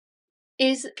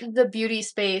Is the beauty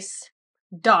space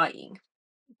dying?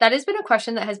 That has been a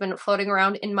question that has been floating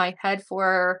around in my head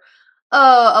for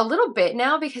a little bit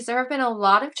now, because there have been a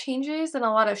lot of changes and a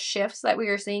lot of shifts that we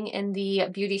are seeing in the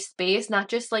beauty space, not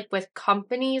just like with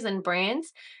companies and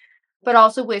brands, but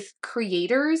also with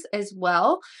creators as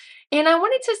well. And I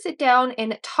wanted to sit down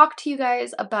and talk to you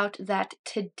guys about that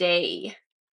today.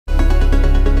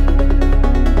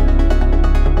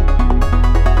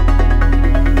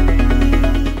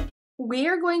 We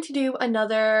are going to do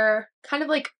another kind of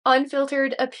like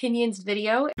unfiltered opinions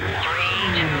video. If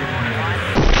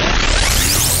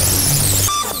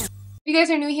you guys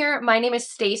are new here, my name is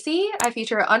Stacy. I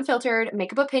feature unfiltered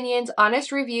makeup opinions,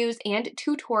 honest reviews, and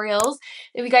tutorials.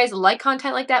 If you guys like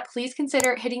content like that, please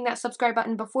consider hitting that subscribe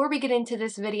button before we get into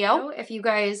this video. If you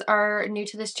guys are new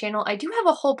to this channel, I do have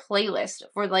a whole playlist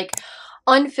for like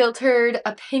unfiltered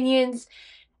opinions,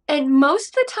 and most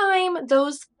of the time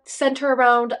those center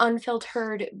around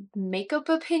unfiltered makeup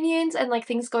opinions and like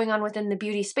things going on within the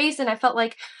beauty space. And I felt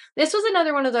like this was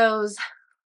another one of those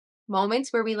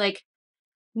moments where we like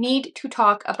need to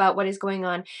talk about what is going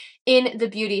on in the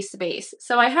beauty space.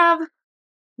 So I have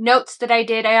notes that I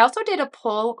did. I also did a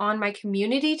poll on my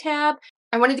community tab.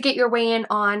 I wanted to get your weigh in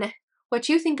on what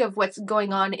you think of what's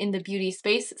going on in the beauty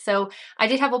space. So I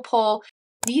did have a poll.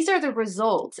 These are the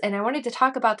results, and I wanted to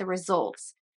talk about the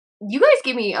results. You guys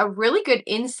gave me a really good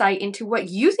insight into what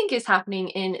you think is happening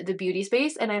in the beauty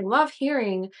space, and I love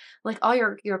hearing like all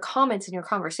your comments and your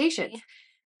conversation.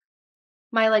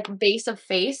 My like base of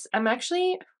face, I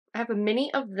have a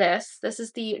mini of this. This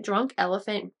is the Drunk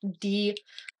Elephant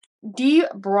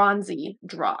Bronzy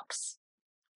drops.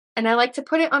 And I like to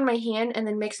put it on my hand and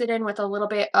then mix it in with a little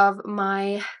bit of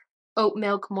my Oat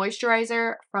Milk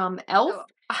Moisturizer from e.l.f.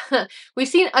 We've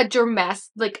seen a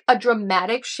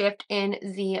dramatic shift in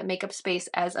the makeup space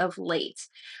as of late.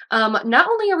 Not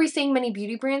only are we seeing many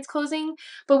beauty brands closing,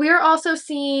 but we are also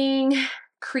seeing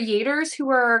creators who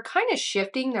are kind of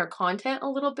shifting their content a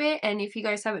little bit. And if you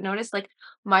guys haven't noticed, like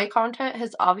my content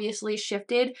has obviously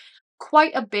shifted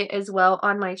quite a bit as well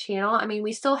on my channel. I mean,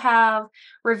 we still have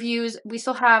reviews, we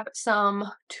still have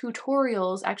some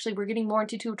tutorials. Actually, we're getting more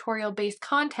into tutorial based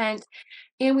content,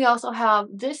 and we also have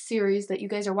this series that you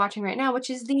guys are watching right now,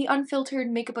 which is the Unfiltered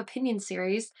Makeup Opinion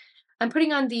series. I'm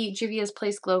putting on the Juvia's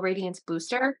Place Glow Radiance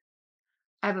Booster.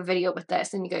 I have a video with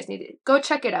this, and you guys need to go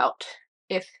check it out.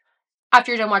 If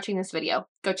after you're done watching this video,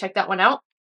 go check that one out.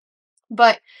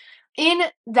 But in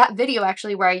that video,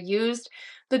 actually, where I used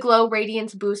the Glow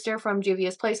Radiance Booster from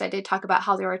Juvia's Place, I did talk about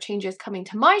how there are changes coming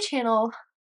to my channel,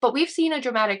 but we've seen a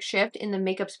dramatic shift in the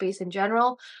makeup space in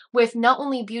general with not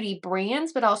only beauty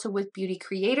brands, but also with beauty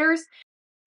creators.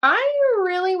 I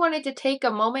really wanted to take a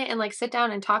moment and like sit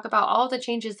down and talk about all the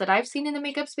changes that I've seen in the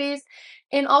makeup space,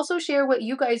 and also share what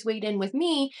you guys weighed in with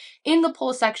me in the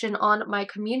poll section on my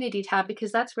community tab,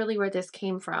 because that's really where this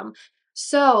came from.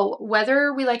 So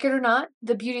whether we like it or not,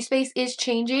 the beauty space is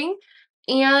changing.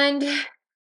 And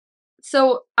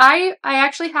so I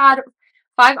actually had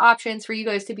 5 options for you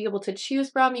guys to be able to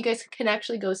choose from. You guys can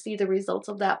actually go see the results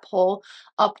of that poll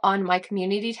up on my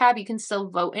community tab. You can still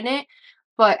vote in it.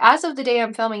 But as of the day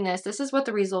I'm filming this, this is what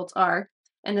the results are.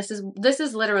 And this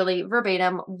is literally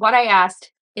verbatim what I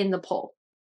asked in the poll.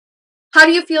 How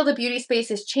do you feel the beauty space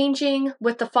is changing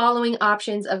with the following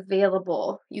options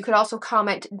available? You could also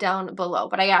comment down below.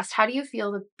 But I asked, how do you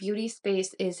feel the beauty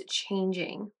space is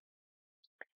changing?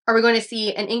 Are we going to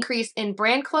see an increase in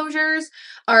brand closures?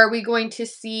 Are we going to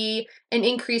see an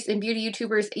increase in beauty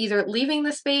YouTubers either leaving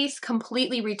the space,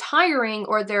 completely retiring,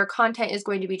 or their content is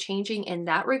going to be changing in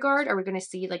that regard? Are we going to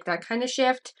see like that kind of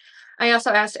shift? I also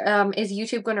asked, is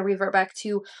YouTube going to revert back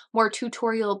to more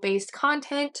tutorial-based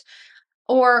content?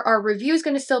 Or are reviews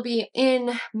going to still be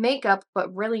in makeup,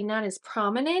 but really not as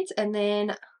prominent? And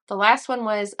then the last one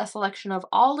was a selection of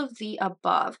all of the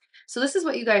above. So this is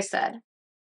what you guys said.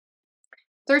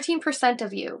 13%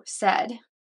 of you said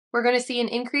we're going to see an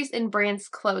increase in brands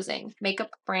closing,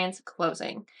 makeup brands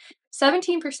closing.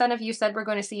 17% of you said we're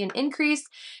going to see an increase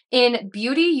in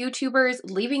beauty YouTubers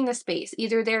leaving the space.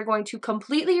 Either they're going to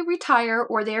completely retire,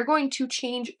 or they're going to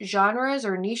change genres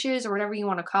or niches or whatever you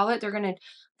want to call it.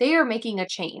 They are making a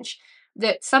change.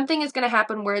 That something is going to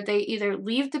happen where they either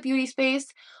leave the beauty space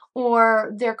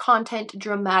or their content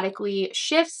dramatically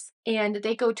shifts and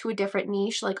they go to a different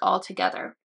niche like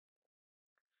altogether.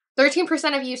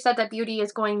 13% of you said that beauty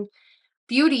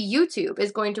YouTube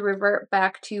is going to revert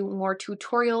back to more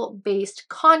tutorial-based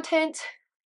content.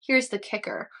 Here's the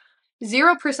kicker.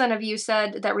 0% of you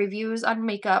said that reviews on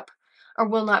makeup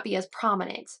will not be as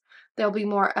prominent. They'll be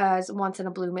more as once in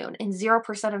a blue moon. And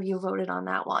 0% of you voted on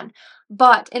that one.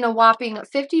 But in a whopping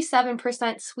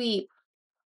 57% sweep,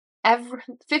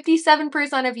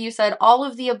 57% of you said all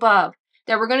of the above.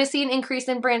 That we're going to see an increase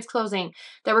in brands closing,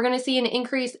 that we're going to see an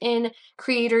increase in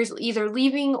creators either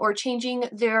leaving or changing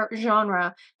their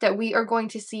genre, that we are going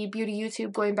to see beauty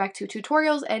YouTube going back to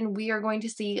tutorials, and we are going to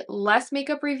see less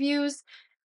makeup reviews,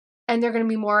 and they're going to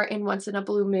be more in once in a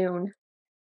blue moon.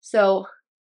 So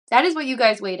that is what you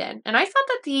guys weighed in. And I thought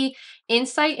that the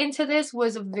insight into this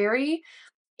was very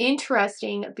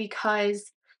interesting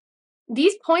because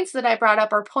these points that I brought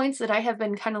up are points that I have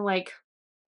been kind of like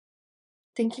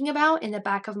thinking about in the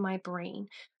back of my brain.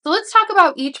 So let's talk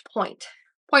about each point.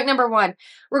 Point number 1,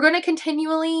 we're going to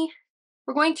continually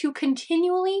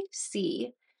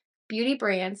see beauty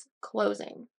brands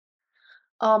closing.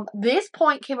 This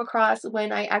point came across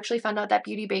when I actually found out that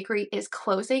Beauty Bakery is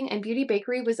closing, and Beauty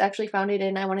Bakery was actually founded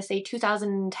in, I want to say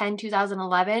 2010,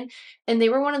 2011, and they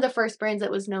were one of the first brands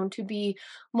that was known to be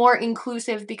more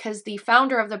inclusive because the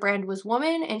founder of the brand was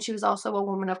woman, and she was also a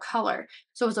woman of color.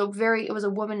 So it was a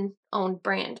woman-owned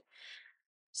brand.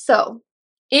 So,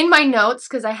 in my notes,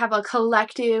 because I have a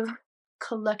collective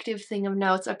thing of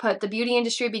notes, I put the beauty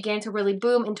industry began to really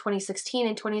boom in 2016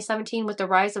 and 2017 with the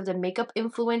rise of the makeup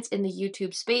influence in the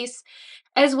YouTube space,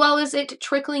 as well as it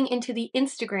trickling into the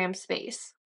Instagram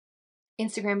space.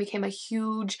 Instagram became a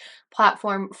huge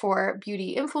platform for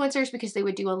beauty influencers because they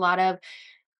would do a lot of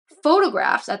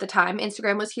photographs at the time.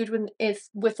 Instagram was huge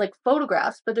with like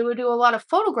photographs, but they would do a lot of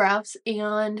photographs,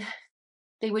 and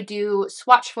they would do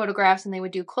swatch photographs, and they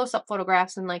would do close-up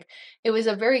photographs, and like it was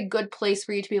a very good place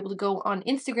for you to be able to go on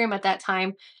Instagram at that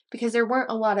time because there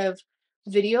weren't a lot of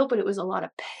video, but it was a lot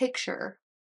of picture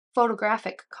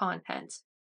photographic content.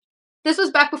 This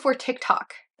was back before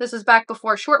TikTok. This was back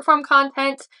before short form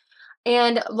content,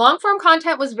 and long form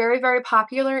content was very, very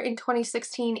popular in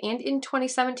 2016 and in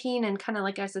 2017, and kind of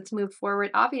like as it's moved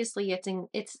forward, obviously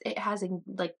it has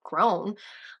like grown.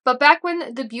 But back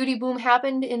when the beauty boom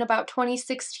happened in about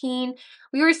 2016,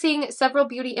 we were seeing several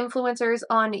beauty influencers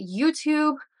on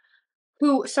YouTube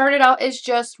who started out as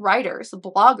just writers,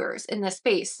 bloggers in this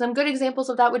space. Some good examples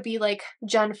of that would be like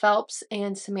Jen Phelps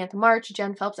and Samantha March.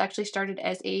 Jen Phelps actually started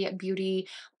as a beauty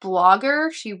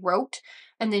blogger. She wrote,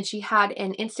 and then she had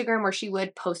an Instagram where she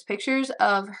would post pictures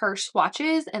of her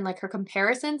swatches and like her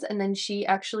comparisons, and then she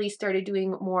actually started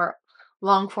doing more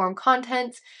long form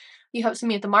content. You have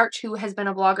Samantha March, who has been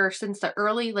a blogger since the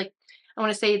early, like I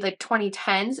want to say like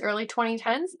 2010s, early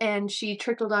 2010s, and she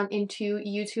trickled on into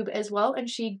YouTube as well, and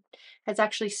she has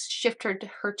actually shifted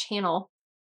her channel.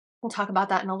 We'll talk about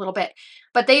that in a little bit.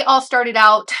 But they all started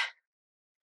out,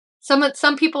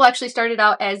 some people actually started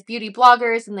out as beauty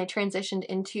bloggers, and they transitioned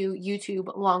into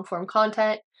YouTube long form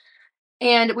content.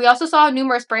 And we also saw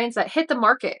numerous brands that hit the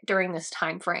market during this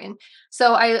time frame.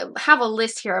 So I have a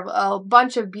list here of a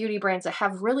bunch of beauty brands that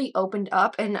have really opened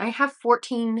up, and I have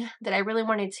 14 that I really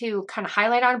wanted to kind of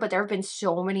highlight on, but there have been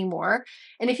so many more.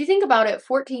 And if you think about it,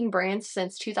 14 brands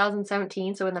since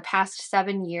 2017, so in the past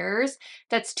 7 years,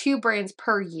 that's 2 brands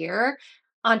per year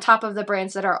on top of the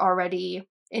brands that are already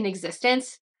in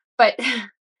existence. But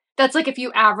that's like if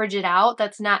you average it out,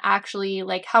 that's not actually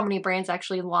like how many brands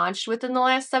actually launched within the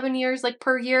last 7 years, like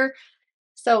per year.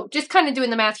 So just kind of doing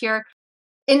the math here.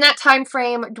 In that time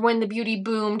frame, when the beauty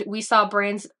boomed, we saw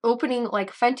brands opening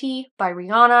like Fenty by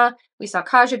Rihanna. We saw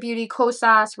Kaja Beauty,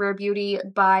 Kosas, Rare Beauty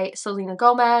by Selena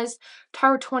Gomez,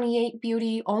 Tarte 28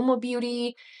 Beauty, Oma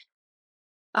Beauty,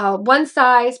 One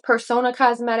Size, Persona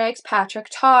Cosmetics, Patrick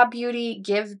Ta Beauty,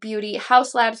 Give Beauty,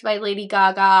 House Labs by Lady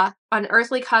Gaga,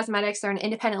 Unearthly Cosmetics, they're an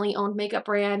independently owned makeup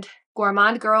brand,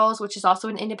 Gourmand Girls, which is also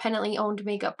an independently owned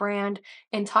makeup brand,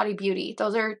 and Toddy Beauty.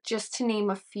 Those are just to name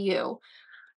a few.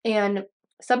 And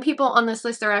some people on this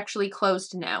list are actually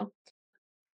closed now.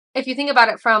 If you think about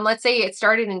it from, let's say it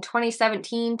started in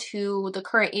 2017 to the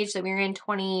current age that we're in,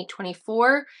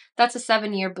 2024, that's a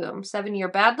 7-year boom. 7-year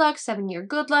bad luck, 7-year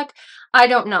good luck. I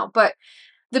don't know. But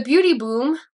the beauty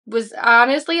boom was,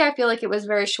 honestly, I feel like it was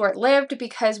very short-lived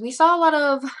because we saw a lot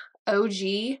of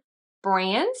OG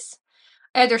brands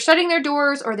either shutting their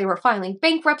doors, or they were filing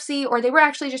bankruptcy, or they were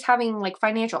actually just having like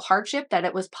financial hardship that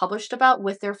it was published about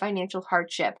with their financial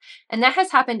hardship. And that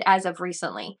has happened as of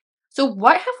recently. So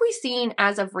what have we seen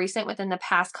as of recent within the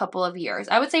past couple of years?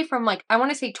 I would say from like, I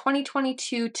want to say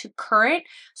 2022 to current.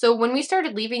 So when we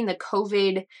started leaving the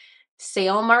COVID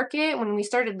sale market, when we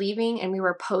started leaving and we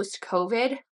were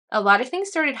post-COVID, a lot of things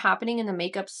started happening in the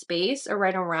makeup space or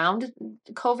right around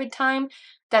COVID time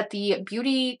that the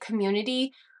beauty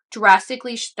community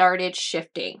drastically started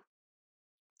shifting.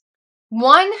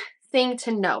 One thing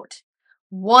to note,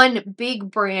 one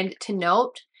big brand to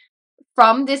note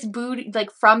from this boom,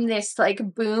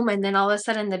 and then all of a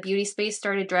sudden the beauty space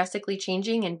started drastically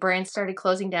changing and brands started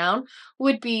closing down,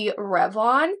 would be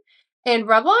Revlon. And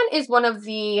Revlon is one of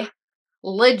the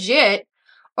legit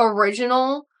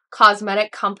original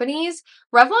cosmetic companies.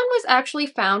 Revlon was actually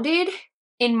founded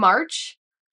in March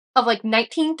of like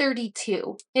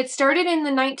 1932. It started in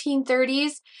the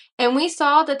 1930s, and we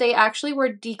saw that they actually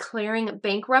were declaring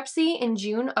bankruptcy in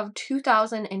June of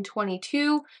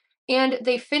 2022, and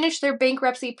they finished their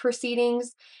bankruptcy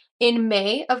proceedings in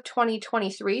May of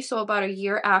 2023, so about a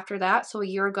year after that, so a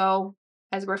year ago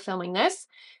as we're filming this.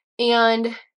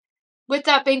 And with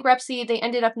that bankruptcy, they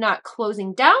ended up not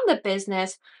closing down the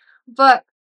business, but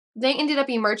they ended up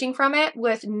emerging from it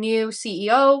with new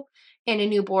CEO and a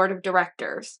new board of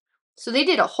directors. So they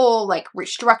did a whole like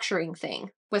restructuring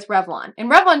thing with Revlon. And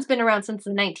Revlon's been around since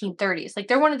the 1930s. Like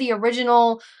they're one of the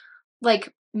original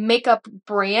like makeup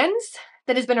brands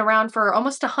that has been around for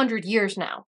almost 100 years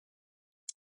now.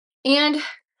 And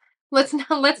let's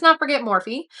not forget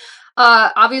Morphe.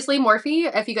 Obviously Morphe,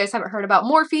 if you guys haven't heard about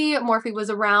Morphe was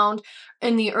around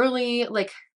in the early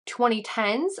like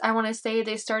 2010s. I want to say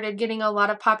they started getting a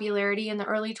lot of popularity in the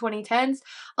early 2010s.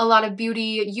 A lot of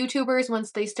beauty YouTubers,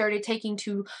 once they started taking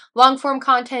to long form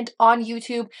content on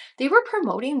YouTube, they were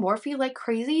promoting Morphe like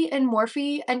crazy, and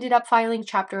Morphe ended up filing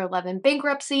Chapter 11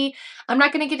 bankruptcy. I'm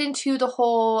not going to get into the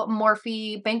whole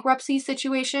Morphe bankruptcy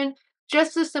situation.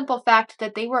 Just the simple fact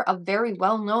that they were a very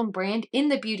well-known brand in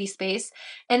the beauty space,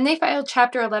 and they filed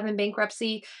Chapter 11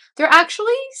 bankruptcy. They're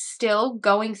actually still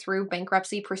going through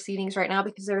bankruptcy proceedings right now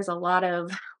because there's a lot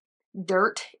of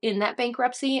dirt in that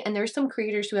bankruptcy, and there's some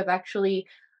creators who have actually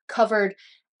covered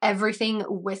everything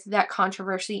with that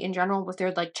controversy in general with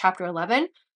their like Chapter 11.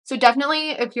 So definitely,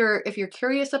 if you're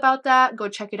curious about that, go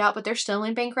check it out. But they're still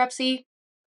in bankruptcy.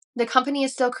 The company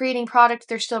is still creating product,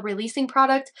 they're still releasing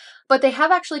product, but they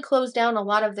have actually closed down a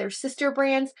lot of their sister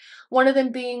brands, one of them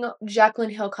being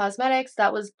Jaclyn Hill Cosmetics.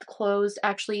 That was closed,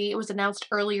 actually, it was announced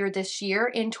earlier this year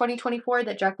in 2024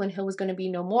 that Jaclyn Hill was going to be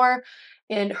no more,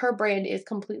 and her brand is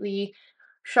completely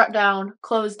shut down,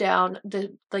 closed down.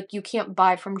 Like you can't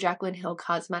buy from Jaclyn Hill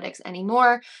Cosmetics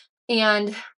anymore.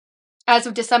 And as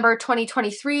of December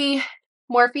 2023,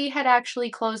 Morphe had actually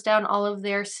closed down all of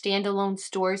their standalone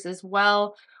stores as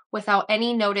well without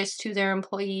any notice to their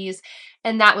employees,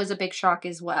 and that was a big shock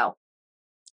as well.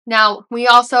 Now, we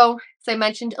also, as I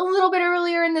mentioned a little bit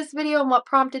earlier in this video and what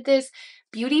prompted this,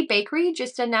 Beauty Bakery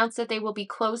just announced that they will be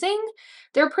closing.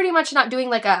 They're pretty much not doing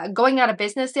like a going out of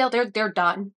business sale. They're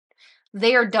done.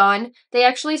 They are done. They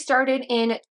actually started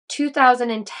in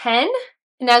 2010,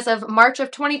 and as of March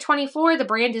of 2024, the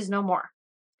brand is no more.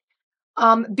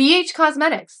 BH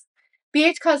Cosmetics.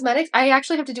 BH Cosmetics, I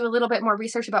actually have to do a little bit more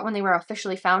research about when they were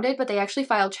officially founded, but they actually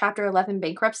filed Chapter 11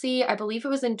 bankruptcy. I believe it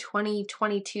was in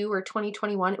 2022 or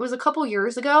 2021. It was a couple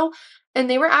years ago, and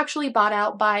they were actually bought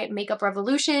out by Makeup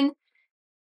Revolution,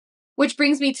 which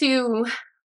brings me to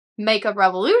Makeup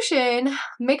Revolution.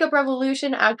 Makeup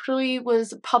Revolution actually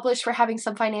was published for having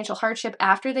some financial hardship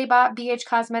after they bought BH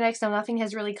Cosmetics. Now, nothing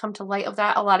has really come to light of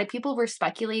that. A lot of people were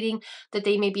speculating that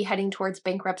they may be heading towards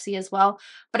bankruptcy as well.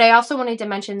 But I also wanted to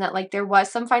mention that like there was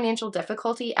some financial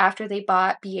difficulty after they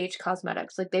bought BH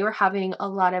Cosmetics. Like they were having a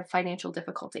lot of financial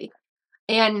difficulty.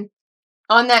 And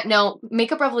on that note,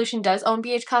 Makeup Revolution does own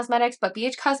BH Cosmetics, but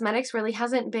BH Cosmetics really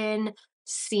hasn't been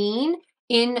seen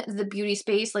in the beauty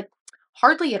space like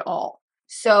hardly at all.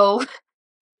 So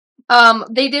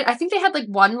they did, I think they had like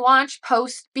one launch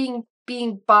post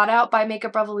being bought out by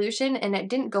Makeup Revolution, and it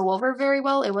didn't go over very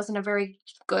well. It wasn't a very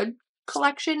good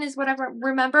collection is what I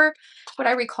remember, what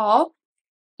I recall.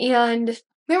 And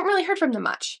we haven't really heard from them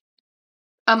much.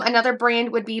 Another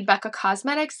brand would be Becca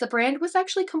Cosmetics. The brand was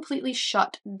actually completely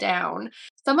shut down.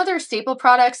 Some of their staple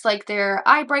products, like their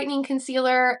eye brightening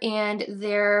concealer and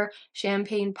their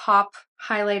champagne pop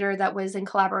highlighter that was in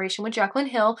collaboration with Jaclyn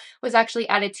Hill, was actually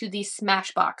added to the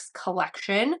Smashbox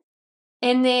collection.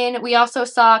 And then we also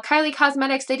saw Kylie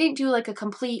Cosmetics. They didn't do like a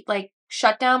complete like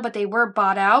shutdown, but they were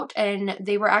bought out, and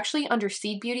they were actually under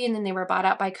Seed Beauty, and then they were bought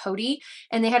out by Coty,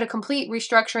 and they had a complete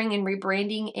restructuring and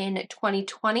rebranding in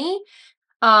 2020.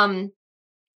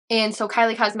 And so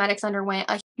Kylie Cosmetics underwent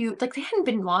a huge, like they hadn't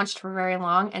been launched for very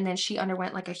long, and then she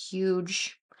underwent like a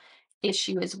huge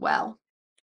issue as well.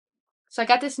 So I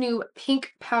got this new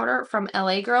pink powder from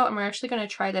LA Girl, and we're actually going to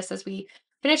try this as we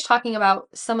finish talking about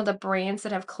some of the brands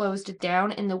that have closed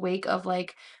down in the wake of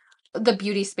like the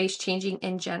beauty space changing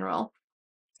in general.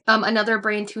 Another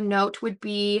brand to note would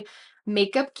be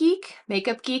Makeup Geek.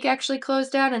 Makeup Geek actually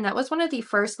closed down, and that was one of the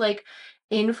first like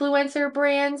influencer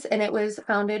brands, and it was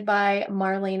founded by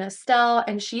Marlene Estelle,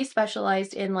 and she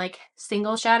specialized in like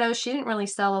single shadows. She didn't really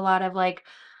sell a lot of like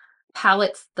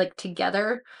palettes like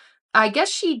together. I guess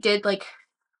she did like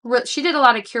she did a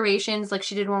lot of curations, like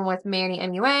she did one with Manny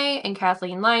MUA and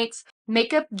Kathleen Lights.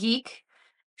 Makeup Geek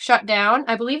shut down.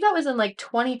 I believe that was in like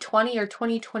 2020 or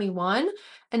 2021,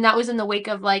 and that was in the wake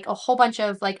of like a whole bunch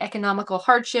of like economical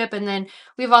hardship, and then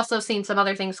we've also seen some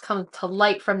other things come to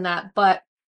light from that. But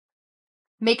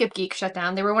Makeup Geek shut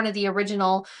down. They were one of the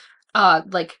original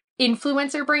like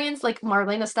influencer brands. Like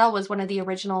Marlene Estelle was one of the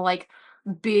original like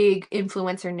big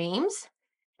influencer names.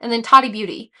 And then Toddy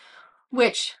Beauty,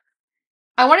 which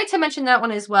I wanted to mention that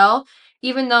one as well,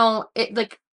 even though it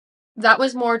like that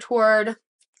was more toward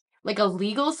like a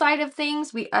legal side of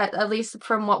things. We at least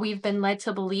from what we've been led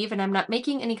to believe, and I'm not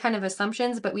making any kind of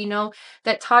assumptions, but we know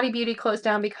that Toddy Beauty closed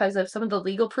down because of some of the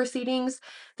legal proceedings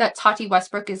that Tati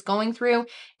Westbrook is going through,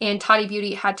 and Toddy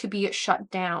Beauty had to be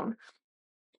shut down.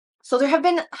 So there have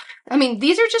been, I mean,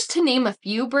 these are just to name a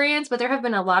few brands, but there have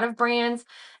been a lot of brands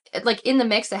like in the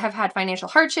mix that have had financial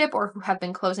hardship or who have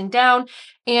been closing down.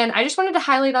 And I just wanted to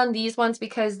highlight on these ones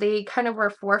because they kind of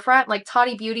were forefront. Like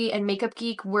Toddy Beauty and Makeup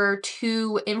Geek were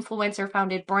two influencer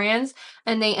founded brands,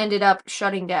 and they ended up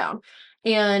shutting down.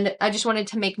 And I just wanted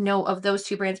to make note of those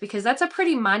two brands because that's a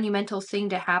pretty monumental thing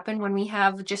to happen when we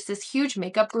have just this huge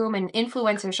makeup boom and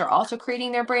influencers are also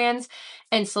creating their brands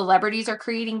and celebrities are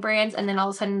creating brands, and then all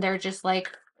of a sudden they're just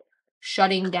like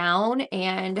shutting down.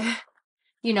 And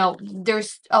you know,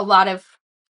 there's a lot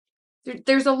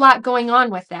going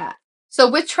on with that. So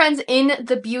with trends in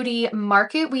the beauty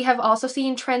market, we have also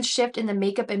seen trends shift in the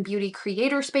makeup and beauty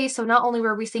creator space. So not only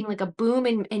were we seeing like a boom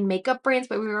in makeup brands,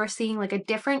 but we were seeing like a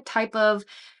different type of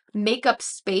makeup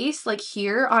space like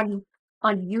here on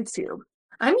YouTube.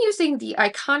 I'm using the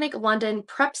iconic London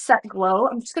Prep Set Glow.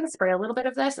 I'm just going to spray a little bit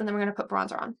of this, and then we're going to put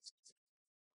bronzer on.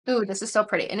 Ooh, this is so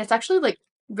pretty. And it's actually like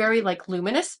very like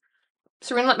luminous.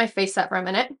 So we're going to let my face set for a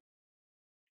minute.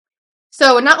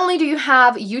 So not only do you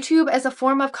have YouTube as a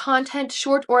form of content,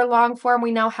 short or long form,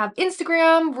 we now have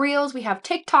Instagram, Reels, we have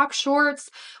TikTok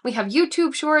Shorts, we have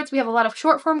YouTube Shorts, we have a lot of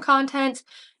short form content.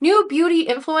 New beauty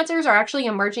influencers are actually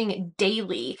emerging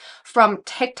daily from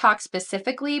TikTok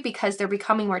specifically because they're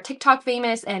becoming more TikTok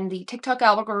famous and the TikTok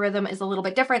algorithm is a little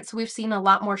bit different. So we've seen a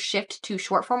lot more shift to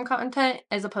short form content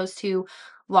as opposed to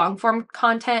long form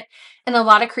content. And a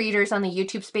lot of creators on the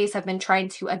YouTube space have been trying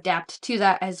to adapt to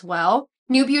that as well.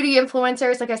 New beauty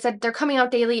influencers, like I said, they're coming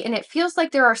out daily, and it feels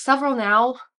like there are several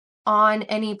now on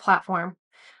any platform.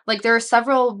 Like there are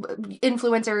several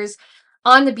influencers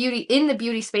on the beauty in the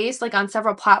beauty space, like on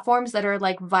several platforms that are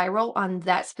like viral on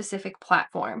that specific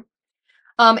platform.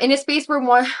 In a space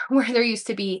where there used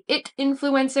to be it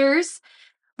influencers,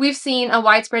 we've seen a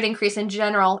widespread increase in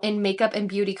general in makeup and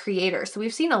beauty creators. So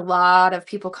we've seen a lot of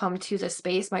people come to the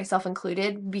space, myself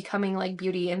included, becoming like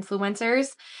beauty influencers.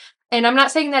 And I'm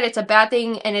not saying that it's a bad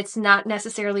thing and it's not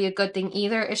necessarily a good thing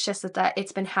either. It's just that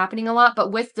it's been happening a lot.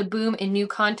 But with the boom in new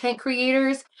content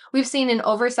creators, we've seen an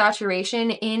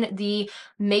oversaturation in the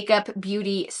makeup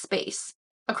beauty space.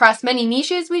 Across many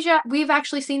niches, we've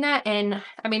actually seen that. And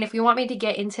I mean, if you want me to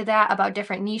get into that about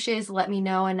different niches, let me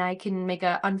know and I can make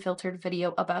an unfiltered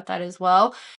video about that as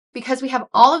well. Because we have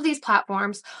all of these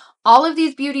platforms, all of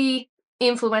these beauty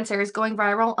influencers going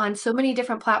viral on so many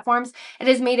different platforms, it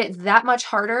has made it that much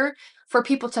harder for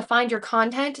people to find your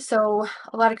content. So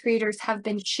a lot of creators have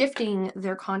been shifting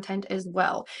their content as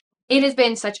well. It has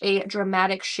been such a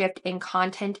dramatic shift in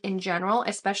content in general,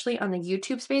 especially on the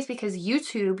YouTube space, because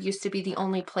YouTube used to be the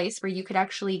only place where you could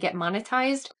actually get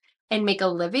monetized and make a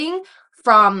living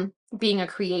from being a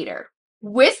creator.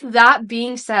 With that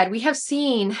being said, we have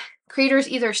seen creators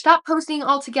either stop posting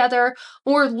altogether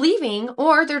or leaving,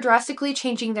 or they're drastically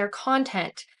changing their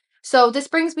content. So this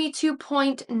brings me to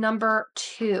point number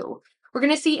 2. We're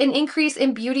going to see an increase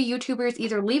in beauty YouTubers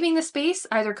either leaving the space,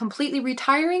 either completely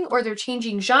retiring, or they're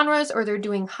changing genres, or they're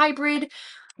doing hybrid,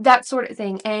 that sort of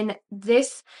thing. And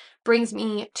this brings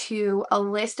me to a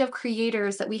list of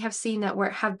creators that we have seen that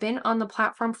have been on the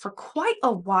platform for quite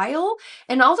a while,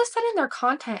 and all of a sudden their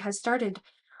content has started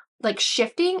like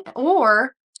shifting,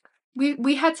 or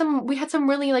we had some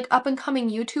really like up and coming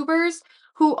YouTubers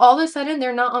who all of a sudden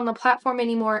they're not on the platform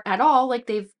anymore at all. Like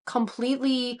they've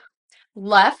completely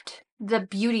left the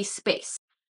beauty space.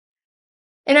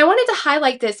 And I wanted to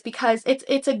highlight this because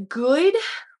it's a good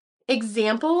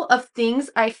example of things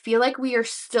I feel like we are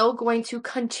still going to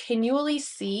continually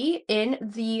see in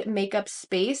the makeup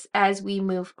space as we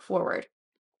move forward.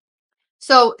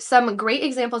 So some great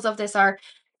examples of this are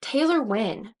Taylor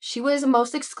Wynn. She was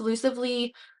most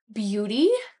exclusively beauty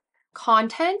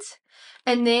content,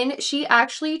 and then she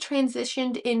actually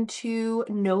transitioned into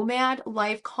nomad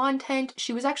life content.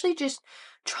 She was actually just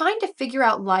trying to figure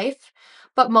out life,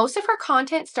 but most of her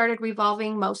content started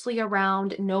revolving mostly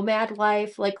around nomad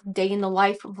life, like day in the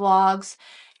life vlogs,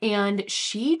 and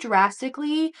she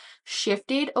drastically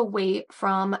shifted away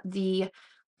from the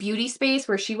beauty space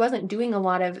where she wasn't doing a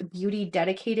lot of beauty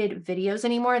dedicated videos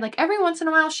anymore. Like every once in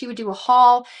a while she would do a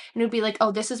haul and it would be like,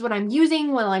 oh, this is what I'm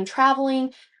using while I'm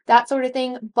traveling, that sort of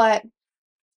thing. But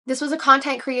this was a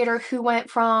content creator who went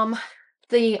from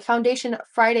the Foundation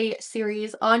Friday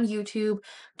series on YouTube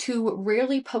to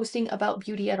rarely posting about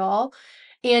beauty at all.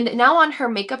 And now on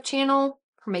now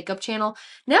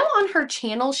on her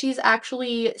channel, she's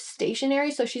actually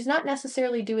stationary. So she's not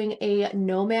necessarily doing a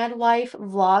nomad life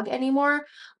vlog anymore,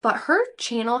 but her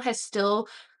channel has still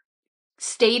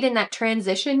stayed in that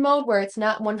transition mode where it's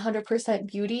not 100%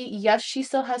 beauty. Yes, she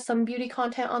still has some beauty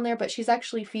content on there, but she's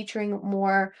actually featuring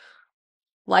more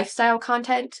lifestyle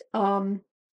content.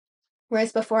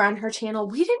 Whereas before on her channel,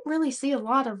 we didn't really see a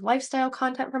lot of lifestyle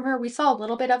content from her. We saw a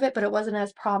little bit of it, but it wasn't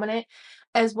as prominent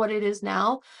as what it is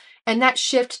now. And that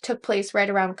shift took place right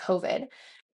around COVID.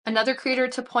 Another creator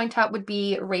to point out would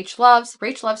be Rach Loves.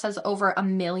 Rach Loves has over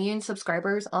 1 million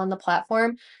subscribers on the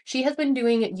platform. She has been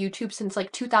doing YouTube since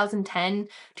like 2010,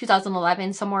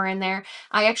 2011, somewhere in there.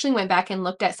 I actually went back and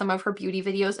looked at some of her beauty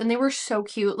videos and they were so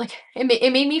cute. Like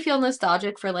it made me feel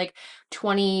nostalgic for like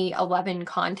 2011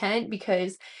 content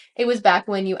because it was back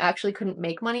when you actually couldn't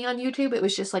make money on YouTube. It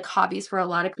was just like hobbies for a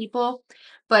lot of people.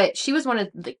 But she was one of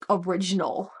the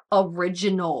original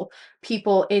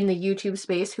people in the YouTube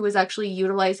space who was actually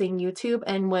utilizing YouTube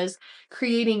and was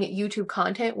creating YouTube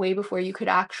content way before you could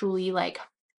actually like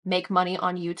make money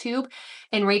on YouTube.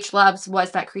 And Rach Loves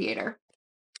was that creator.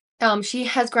 She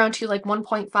has grown to like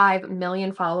 1.5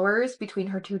 million followers between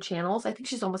her two channels. I think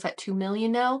she's almost at 2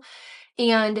 million now.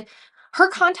 And her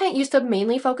content used to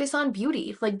mainly focus on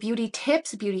beauty, like beauty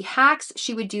tips, beauty hacks.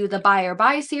 She would do the buy or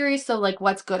buy series. So like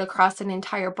what's good across an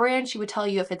entire brand. She would tell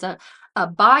you if it's a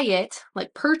buy it,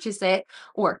 like purchase it,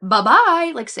 or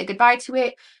bye-bye, like say goodbye to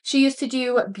it. She used to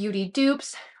do beauty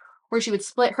dupes where she would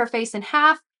split her face in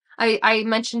half. I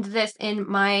mentioned this in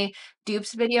my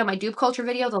dupes video, my dupe culture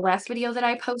video, the last video that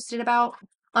I posted about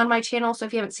on my channel. So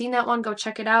if you haven't seen that one, go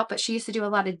check it out. But she used to do a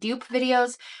lot of dupe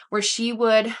videos where she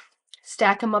would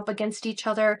stack them up against each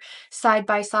other side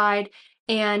by side,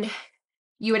 and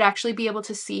you would actually be able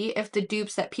to see if the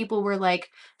dupes that people were like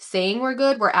saying were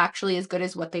good were actually as good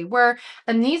as what they were.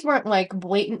 And these weren't like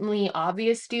blatantly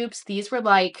obvious dupes. These were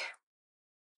like,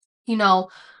 you know,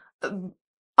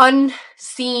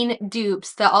 unseen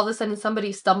dupes that all of a sudden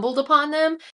somebody stumbled upon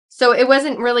them. So it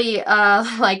wasn't really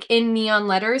like in neon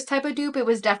letters type of dupe. It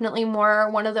was definitely more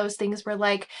one of those things where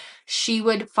like she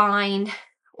would find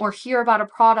or hear about a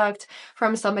product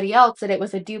from somebody else that it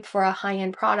was a dupe for a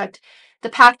high-end product. The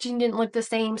packaging didn't look the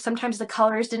same. Sometimes the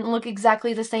colors didn't look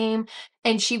exactly the same.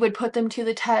 And she would put them to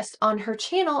the test on her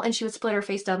channel and she would split her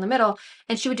face down the middle.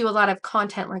 And she would do a lot of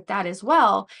content like that as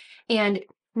well. And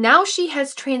now she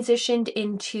has transitioned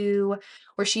into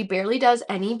where she barely does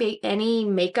any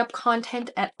makeup content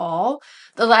at all.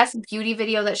 The last beauty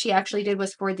video that she actually did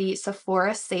was for the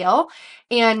Sephora sale.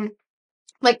 And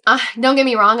like, don't get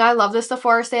me wrong, I love the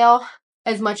Sephora sale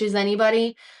as much as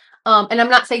anybody. And I'm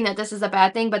not saying that this is a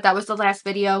bad thing, but that was the last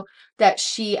video that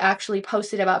she actually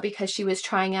posted about because she was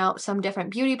trying out some different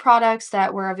beauty products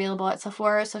that were available at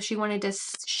Sephora. So she wanted to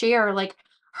share like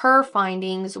her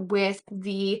findings with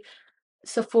the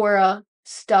Sephora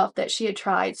stuff that she had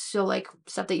tried. So like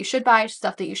stuff that you should buy,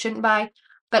 stuff that you shouldn't buy.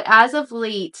 But as of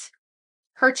late,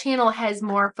 her channel has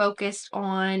more focused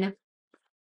on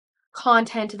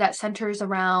content that centers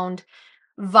around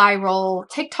viral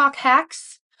TikTok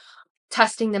hacks,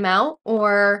 testing them out,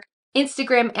 or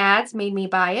Instagram ads made me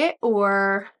buy it,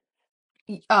 or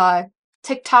uh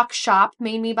TikTok shop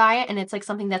made me buy it, and it's like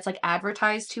something that's like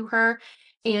advertised to her.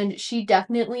 And she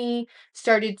definitely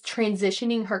started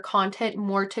transitioning her content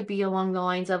more to be along the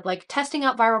lines of like testing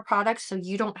out viral products so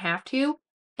you don't have to.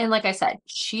 And like I said,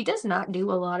 she does not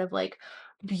do a lot of like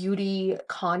beauty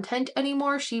content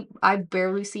anymore. I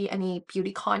barely see any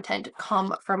beauty content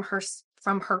come from her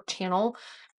channel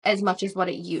as much as what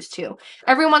it used to.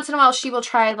 Every once in a while she will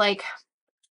try like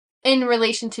in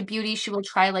relation to beauty, she will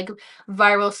try like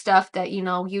viral stuff that, you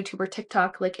know, YouTube or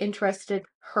TikTok like interested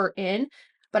her in.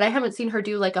 But I haven't seen her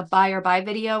do like a buy or buy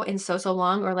video in so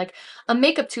long, or like a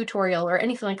makeup tutorial or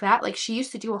anything like that. Like she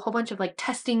used to do a whole bunch of like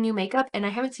testing new makeup, and I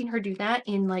haven't seen her do that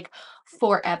in like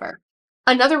forever.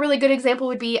 Another really good example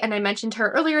would be, and I mentioned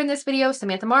her earlier in this video,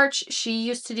 Samantha March. She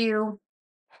used to do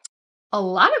a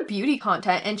lot of beauty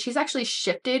content, and she's actually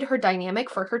shifted her dynamic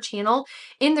for her channel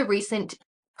in the recent,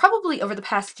 probably over the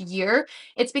past year.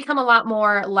 It's become a lot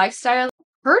more lifestyle.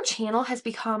 Her channel has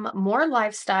become more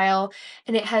lifestyle,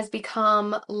 and it has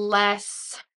become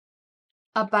less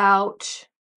about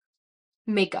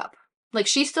makeup. Like,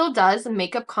 she still does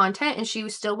makeup content, and she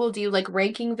still will do like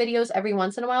ranking videos every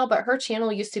once in a while, but her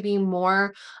channel used to be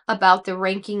more about the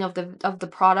ranking of the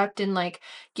product and like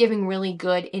giving really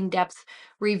good in-depth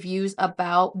reviews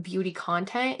about beauty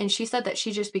content. And she said that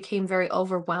she just became very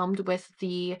overwhelmed with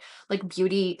the like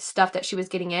beauty stuff that she was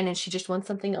getting in, and she just wants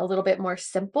something a little bit more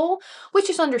simple, which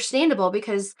is understandable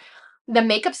because the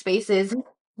makeup space is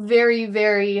very,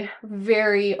 very,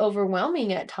 very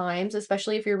overwhelming at times,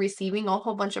 especially if you're receiving a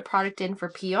whole bunch of product in for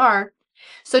PR.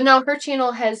 So now her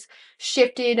channel has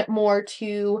shifted more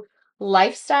to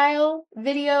lifestyle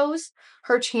videos.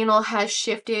 Her channel has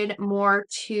shifted more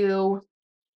to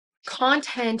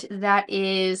content that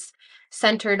is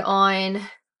centered on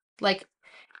like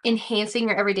enhancing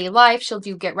your everyday life. She'll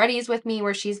do get readies with me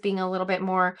where she's being a little bit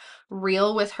more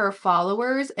real with her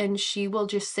followers, and she will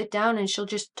just sit down and she'll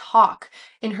just talk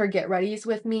in her get readies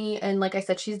with me. And like I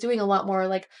said, she's doing a lot more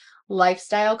like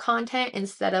lifestyle content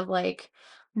instead of like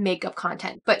makeup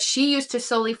content. But she used to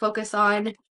solely focus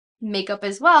on makeup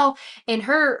as well, and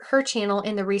her channel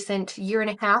in the recent year and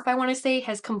a half, I want to say,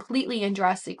 has completely and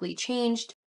drastically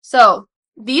changed. So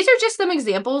these are just some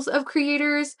examples of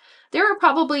creators. There are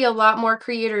probably a lot more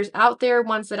creators out there,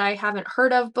 ones that I haven't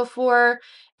heard of before.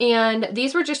 And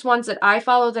these were just ones that I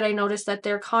follow that I noticed that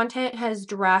their content has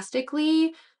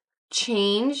drastically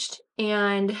changed.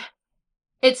 And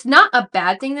it's not a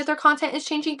bad thing that their content is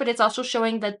changing, but it's also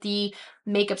showing that the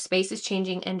makeup space is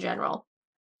changing in general.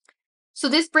 So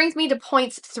this brings me to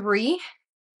points 3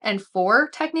 and 4,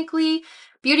 technically.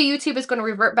 Beauty YouTube is going to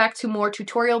revert back to more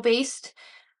tutorial-based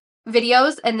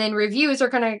videos, and then reviews are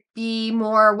going to be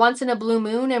more once in a blue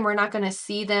moon, and we're not going to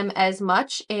see them as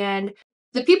much. And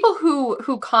the people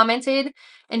who commented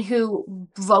and who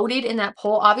voted in that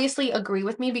poll obviously agree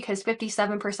with me, because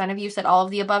 57% of you said all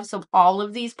of the above, so all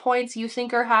of these points you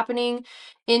think are happening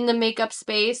in the makeup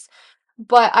space.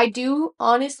 But I do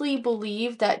honestly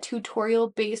believe that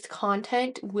tutorial-based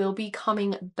content will be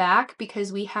coming back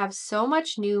because we have so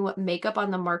much new makeup on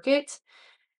the market,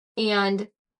 and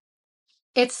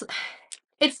it's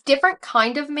different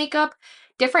kind of makeup,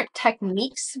 different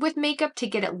techniques with makeup to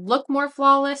get it look more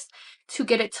flawless, to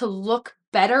get it to look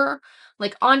better,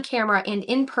 like on camera and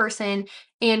in person.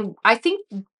 And I think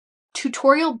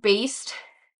tutorial-based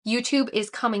YouTube is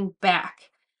coming back.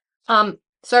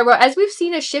 So I wrote, as we've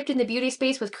seen a shift in the beauty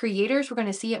space with creators, we're going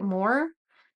to see it more,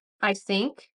 I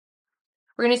think.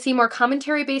 We're going to see more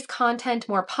commentary-based content,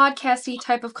 more podcasty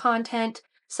type of content,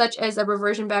 such as a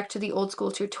reversion back to the old school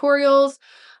tutorials,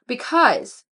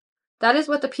 because that is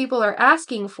what the people are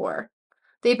asking for.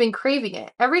 They've been craving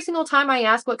it. Every single time I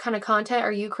ask what kind of content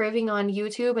are you craving on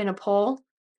YouTube in a poll,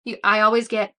 I always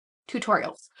get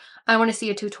tutorials. I want to see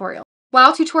a tutorial.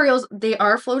 While tutorials, they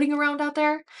are floating around out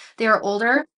there, they are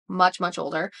older, much, much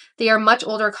older. They are much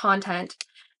older content,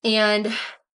 and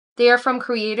they are from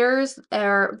creators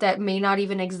that may not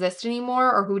even exist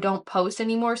anymore or who don't post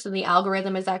anymore, so the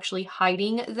algorithm is actually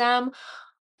hiding them.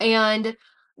 And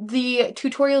the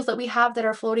tutorials that we have that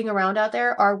are floating around out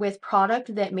there are with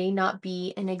product that may not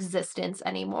be in existence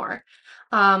anymore.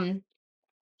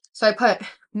 So I put,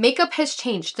 makeup has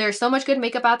changed. There's so much good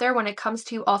makeup out there when it comes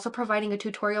to also providing a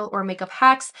tutorial or makeup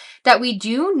hacks, that we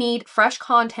do need fresh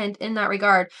content in that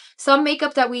regard. Some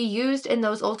makeup that we used in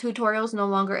those old tutorials no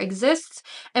longer exists,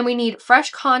 and we need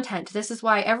fresh content. This is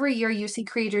why every year you see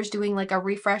creators doing like a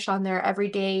refresh on their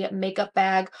everyday makeup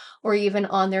bag, or even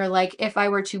on their like if I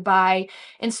were to buy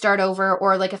and start over,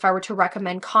 or like if I were to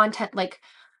recommend content, like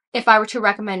if I were to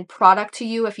recommend product to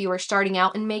you, if you were starting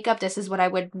out in makeup, this is what I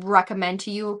would recommend to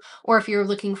you. Or if you're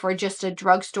looking for just a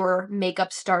drugstore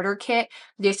makeup starter kit,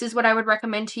 this is what I would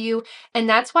recommend to you. And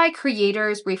that's why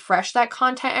creators refresh that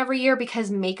content every year,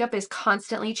 because makeup is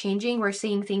constantly changing. We're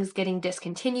seeing things getting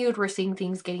discontinued. We're seeing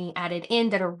things getting added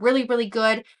in that are really, really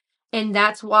good. And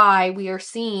that's why we are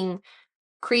seeing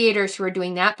creators who are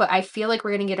doing that. But I feel like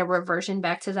we're going to get a reversion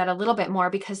back to that a little bit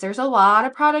more, because there's a lot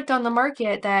of product on the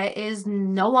market that is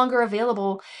no longer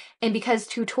available. And because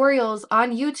tutorials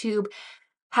on YouTube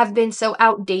have been so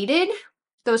outdated,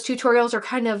 those tutorials are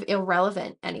kind of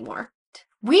irrelevant anymore.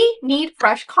 We need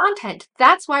fresh content.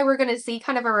 That's why we're going to see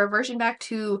kind of a reversion back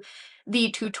to the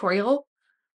tutorial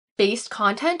based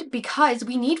content, because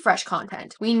we need fresh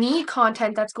content. We need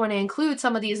content that's going to include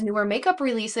some of these newer makeup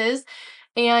releases,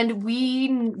 and we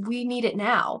need it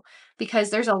now,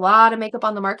 because there's a lot of makeup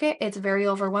on the market. It's very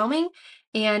overwhelming,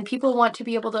 and people want to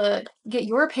be able to get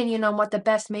your opinion on what the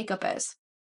best makeup is.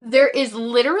 There is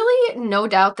literally no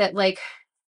doubt that like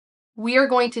we are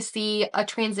going to see a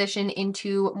transition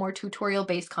into more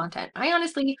tutorial-based content. I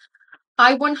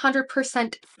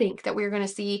 100% think that we're going to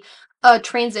see a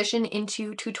transition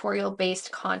into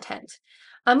tutorial-based content.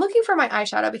 I'm looking for my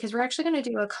eyeshadow because we're actually going to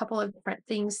do a couple of different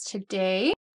things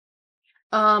today.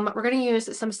 We're going to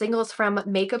use some singles from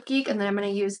Makeup Geek, and then I'm going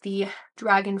to use the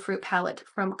Dragonfruit palette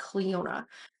from Clionadh.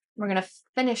 We're going to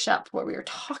finish up what we were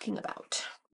talking about.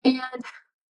 And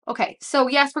okay, so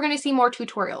yes, we're going to see more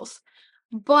tutorials,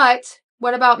 but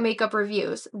what about makeup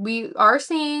reviews? We are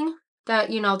seeing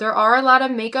that, you know, there are a lot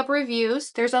of makeup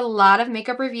reviews. There's a lot of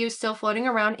makeup reviews still floating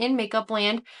around in makeup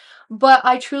land, but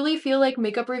I truly feel like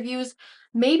makeup reviews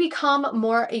may become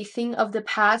more a thing of the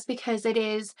past because it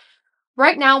is,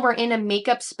 right now we're in a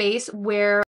makeup space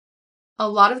where a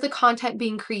lot of the content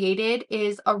being created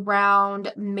is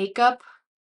around makeup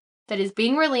that is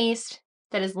being released,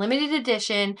 that is limited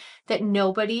edition, that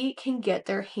nobody can get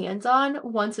their hands on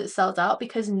once it sells out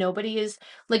because nobody is,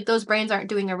 like, those brands aren't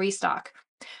doing a restock.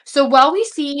 So while we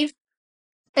see,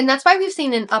 and that's why we've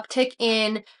seen an uptick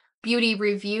in beauty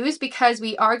reviews, because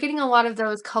we are getting a lot of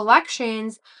those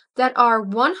collections that are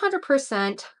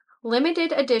 100%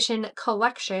 limited edition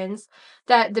collections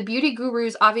that the beauty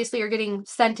gurus obviously are getting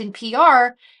sent in PR,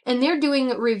 and they're doing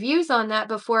reviews on that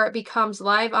before it becomes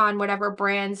live on whatever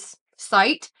brand's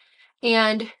site.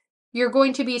 And you're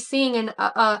going to be seeing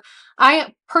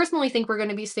I personally think we're going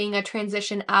to be seeing a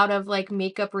transition out of like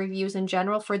makeup reviews in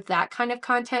general for that kind of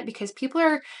content, because people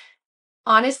are,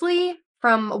 honestly,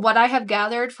 from what I have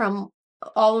gathered from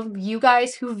all of you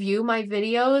guys who view my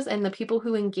videos and the people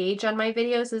who engage on my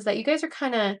videos, is that you guys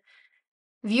are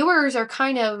viewers are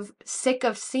kind of sick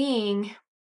of seeing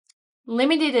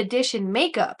limited edition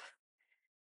makeup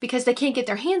because they can't get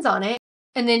their hands on it.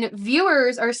 And then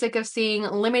viewers are sick of seeing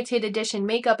limited edition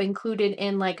makeup included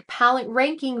in like palette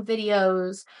ranking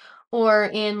videos or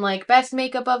in like best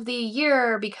makeup of the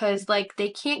year because like they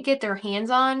can't get their hands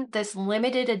on this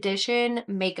limited edition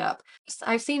makeup.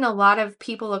 I've seen a lot of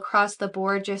people across the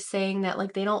board just saying that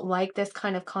like they don't like this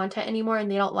kind of content anymore and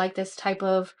they don't like this type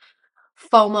of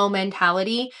FOMO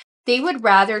mentality. They would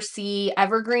rather see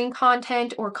evergreen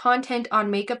content or content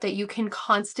on makeup that you can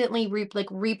constantly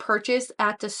repurchase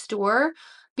at the store,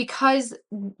 because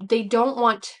they don't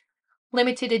want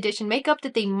limited edition makeup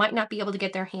that they might not be able to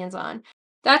get their hands on.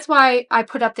 That's why I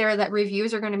put up there that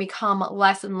reviews are going to become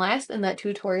less and less and that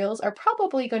tutorials are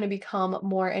probably going to become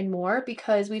more and more,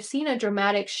 because we've seen a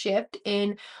dramatic shift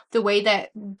in the way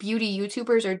that beauty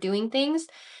YouTubers are doing things,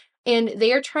 and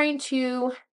they are trying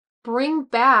to bring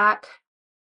back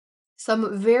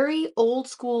some very old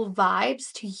school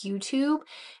vibes to YouTube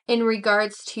in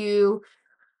regards to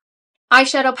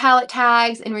eyeshadow palette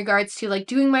tags, in regards to like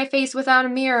doing my face without a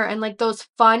mirror and like those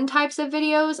fun types of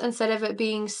videos, instead of it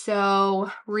being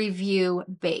so review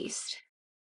based.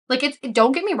 Like,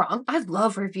 don't get me wrong, I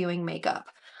love reviewing makeup.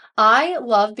 I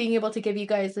love being able to give you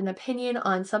guys an opinion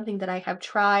on something that I have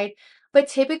tried, but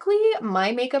typically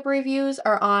my makeup reviews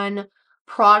are on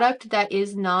product that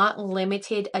is not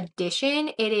limited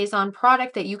edition. It is on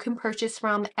product that you can purchase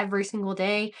from every single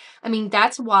day. I mean,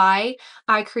 that's why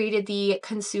I created the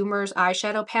consumer's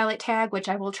eyeshadow palette tag, which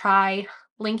I will try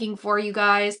linking for you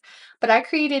guys. But I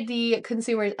created the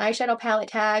consumer's eyeshadow palette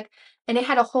tag, and it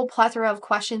had a whole plethora of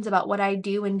questions about what I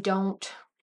do and don't,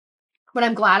 what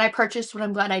I'm glad I purchased, what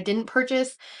I'm glad I didn't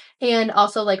purchase, and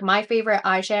also like my favorite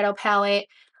eyeshadow palette.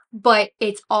 But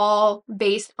it's all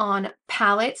based on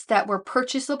palettes that were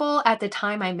purchasable at the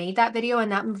time I made that video,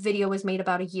 and that video was made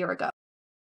about a year ago.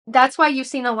 That's why you've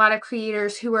seen a lot of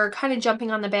creators who are kind of jumping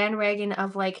on the bandwagon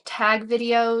of like tag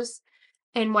videos,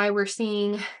 and why we're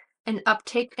seeing an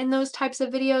uptick in those types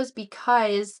of videos,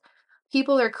 because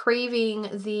people are craving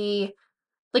the,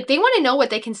 like, they want to know what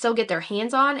they can still get their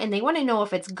hands on, and they want to know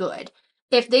if it's good.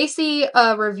 If they see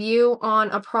a review on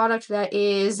a product that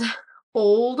is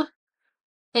old,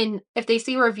 and if they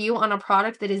see a review on a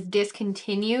product that is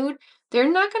discontinued, they're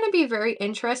not going to be very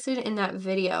interested in that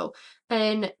video.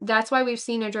 And that's why we've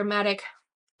seen a dramatic,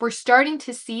 we're starting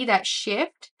to see that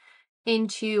shift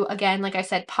into, again, like I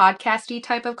said, podcasty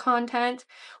type of content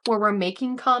where we're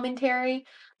making commentary,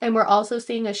 and we're also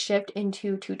seeing a shift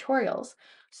into tutorials.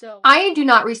 So I do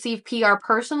not receive PR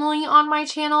personally on my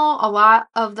channel. A lot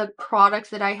of the products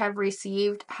that I have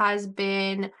received has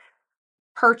been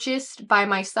purchased by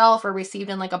myself or received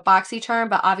in like a BoxyCharm,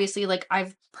 but obviously like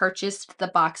I've purchased the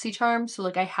BoxyCharm, so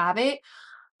like I have it.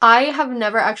 I have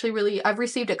never actually really, I've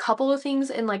received a couple of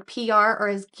things in like PR or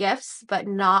as gifts, but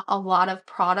not a lot of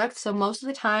products. So most of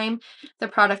the time, the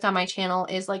product on my channel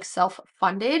is like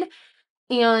self-funded.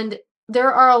 And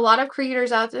there are a lot of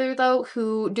creators out there, though,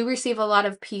 who do receive a lot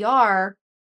of PR,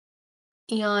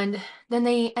 and then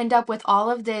they end up with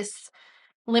all of this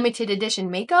limited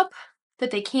edition makeup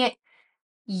that they can't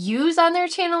use on their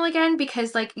channel again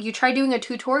because, like, you try doing a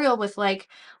tutorial with, like,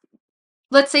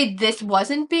 let's say this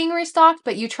wasn't being restocked,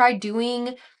 but you try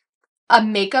doing a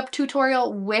makeup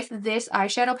tutorial with this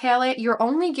eyeshadow palette, you're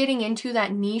only getting into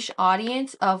that niche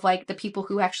audience of, like, the people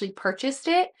who actually purchased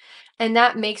it, and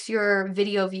that makes your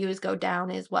video views go down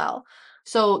as well.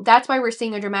 So that's why we're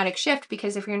seeing a dramatic shift,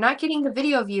 because if you're not getting the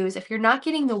video views, if you're not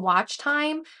getting the watch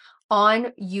time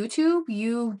on YouTube,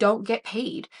 you don't get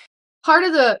paid. Part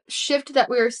of the shift that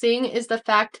we're seeing is the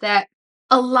fact that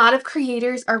a lot of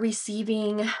creators are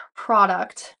receiving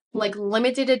product, like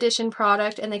limited edition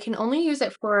product, and they can only use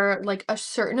it for like a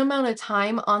certain amount of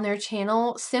time on their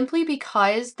channel simply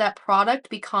because that product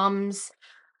becomes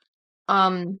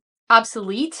um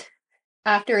obsolete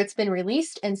after it's been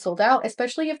released and sold out,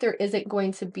 especially if there isn't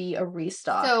going to be a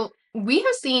restock. So we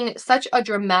have seen such a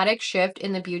dramatic shift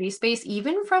in the beauty space,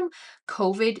 even from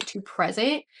COVID to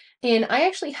present. And I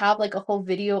actually have like a whole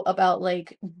video about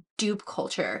like dupe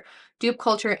culture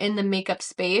in the makeup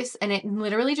space. And it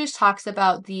literally just talks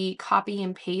about the copy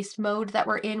and paste mode that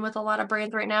we're in with a lot of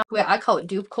brands right now. I call it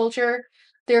dupe culture.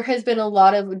 There has been a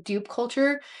lot of dupe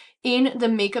culture in the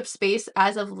makeup space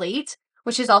as of late,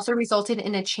 which has also resulted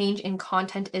in a change in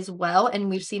content as well. And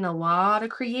we've seen a lot of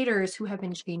creators who have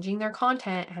been changing their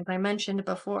content, as I mentioned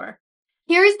before.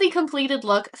 Here is the completed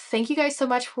look. Thank you guys so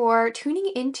much for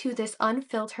tuning into this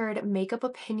unfiltered makeup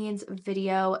opinions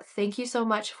video. Thank you so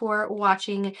much for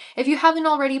watching. If you haven't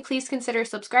already, please consider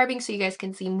subscribing so you guys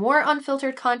can see more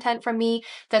unfiltered content from me.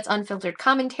 That's unfiltered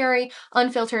commentary,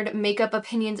 unfiltered makeup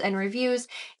opinions and reviews,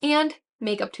 and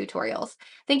makeup tutorials.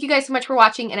 Thank you guys so much for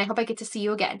watching, and I hope I get to see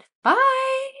you again.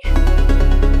 Bye!